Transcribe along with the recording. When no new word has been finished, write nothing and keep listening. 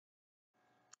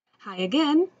Hi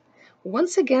again.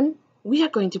 Once again, we are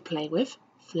going to play with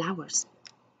flowers.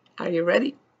 Are you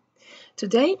ready?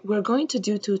 Today, we're going to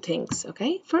do two things,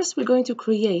 okay? First, we're going to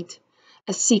create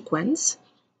a sequence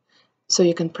so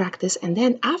you can practice. And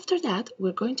then after that,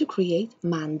 we're going to create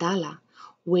mandala,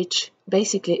 which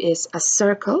basically is a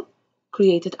circle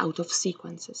created out of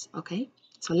sequences, okay?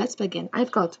 So let's begin.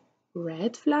 I've got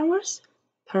red flowers,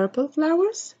 purple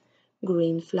flowers,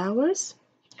 green flowers,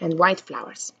 and white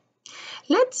flowers.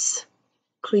 Let's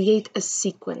create a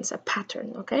sequence, a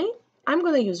pattern, okay? I'm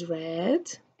going to use red,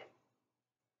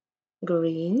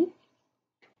 green,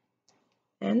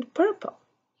 and purple.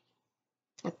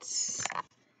 Let's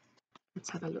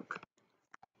have a look.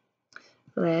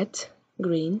 Red,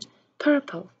 green,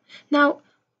 purple. Now,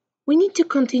 we need to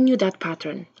continue that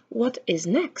pattern. What is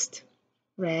next?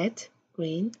 Red,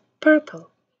 green, purple.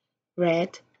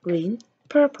 Red, green,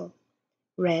 purple.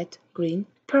 Red, green,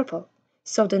 purple.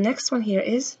 So the next one here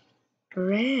is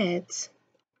red.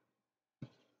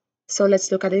 So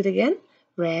let's look at it again.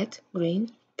 Red,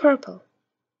 green, purple.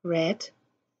 Red,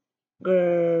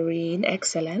 green,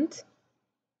 excellent.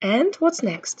 And what's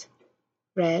next?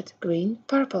 Red, green,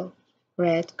 purple.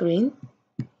 Red, green,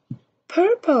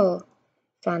 purple.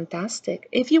 Fantastic.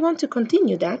 If you want to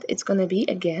continue that, it's going to be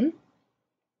again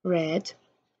red.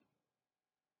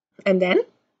 And then,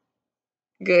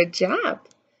 good job.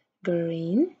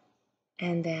 Green.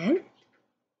 And then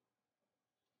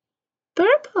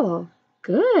purple.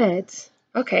 Good.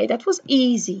 Okay, that was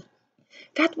easy.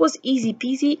 That was easy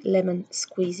peasy lemon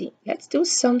squeezy. Let's do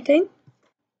something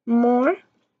more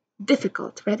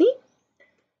difficult. Ready?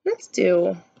 Let's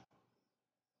do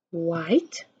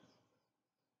white,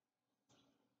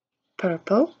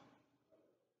 purple,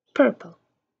 purple.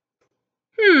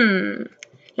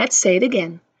 Let's say it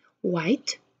again.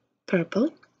 White,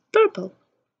 purple, purple.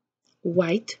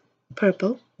 White,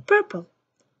 purple, purple.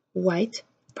 White,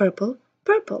 purple,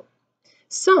 purple.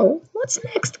 So, what's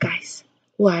next, guys?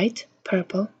 White,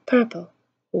 purple, purple.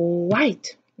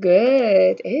 White.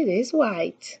 Good. It is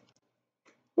white.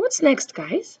 What's next,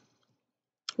 guys?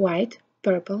 White,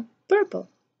 purple, purple.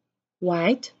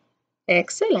 White.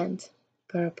 Excellent.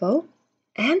 Purple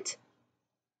and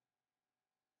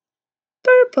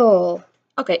purple.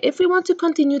 Okay, if we want to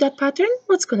continue that pattern,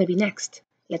 what's going to be next?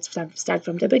 Let's start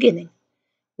from the beginning.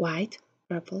 White,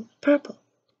 purple, purple.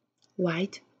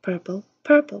 White, purple,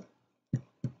 purple.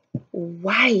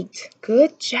 White.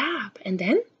 Good job. And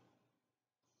then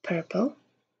purple,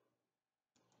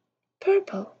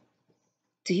 purple.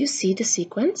 Do you see the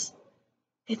sequence?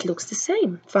 It looks the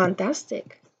same.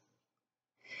 Fantastic.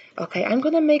 Okay, I'm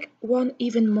going to make one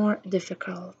even more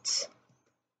difficult.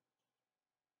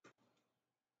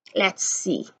 Let's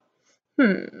see.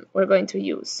 We're going to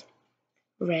use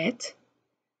red,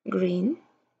 green,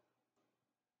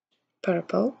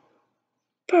 purple,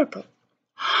 purple.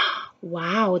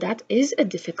 Wow, that is a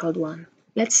difficult one.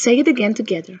 Let's say it again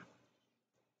together.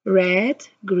 Red,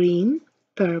 green,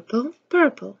 purple,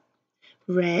 purple.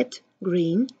 Red,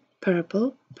 green,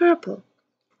 purple, purple.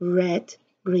 Red,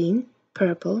 green,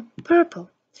 purple, purple.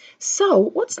 So,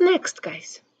 what's next,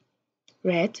 guys?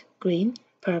 Red, green,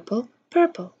 purple,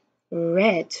 purple.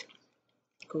 Red.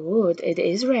 Good, it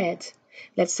is red.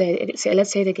 Let's say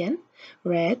it again.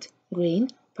 Red, green,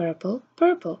 purple,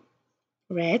 purple.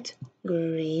 Red,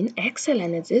 green,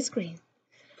 excellent, it is green.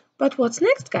 But what's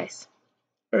next, guys?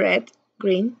 Red,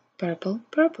 green, purple,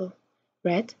 purple.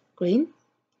 Red, green,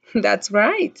 that's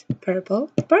right, purple,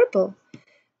 purple.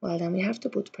 Well, then we have to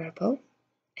put purple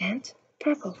and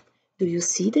purple. Do you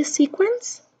see the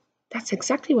sequence? That's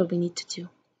exactly what we need to do.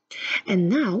 And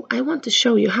now I want to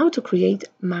show you how to create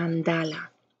mandala.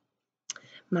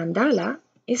 Mandala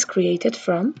is created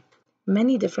from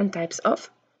many different types of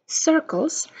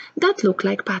circles that look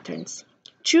like patterns.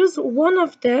 Choose one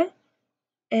of the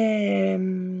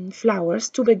flowers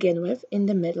to begin with in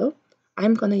the middle.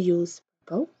 I'm going to use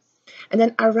purple. And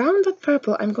then around that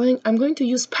purple, I'm going to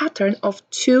use pattern of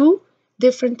two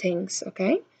different things,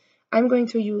 okay? I'm going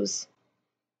to use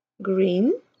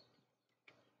green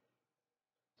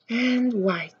and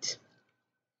white.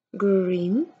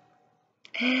 Green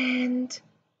and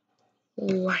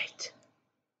white.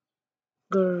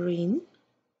 Green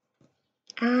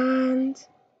and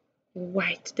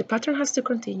white. The pattern has to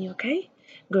continue, okay?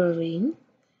 Green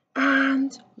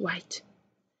and white.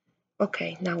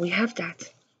 Okay, now we have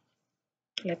that.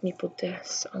 Let me put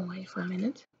this away for a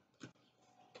minute.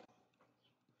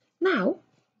 Now,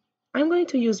 I'm going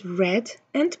to use red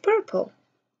and purple.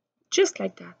 Just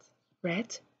like that.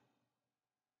 Red,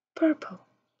 purple.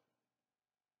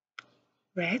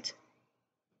 Red,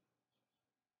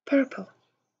 purple.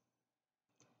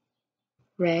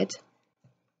 Red,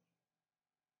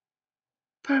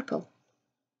 purple,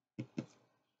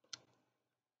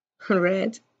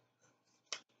 red,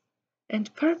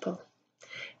 and purple.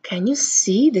 Can you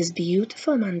see this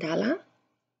beautiful mandala?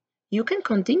 You can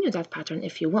continue that pattern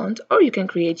if you want, or you can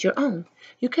create your own.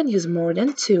 You can use more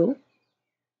than two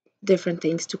different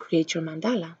things to create your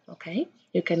mandala, okay?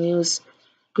 You can use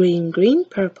green, green,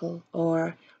 purple,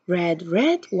 or red,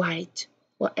 red, white,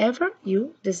 whatever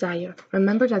you desire.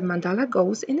 Remember that mandala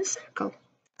goes in a circle.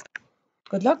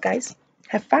 Good luck, guys.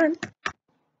 Have fun.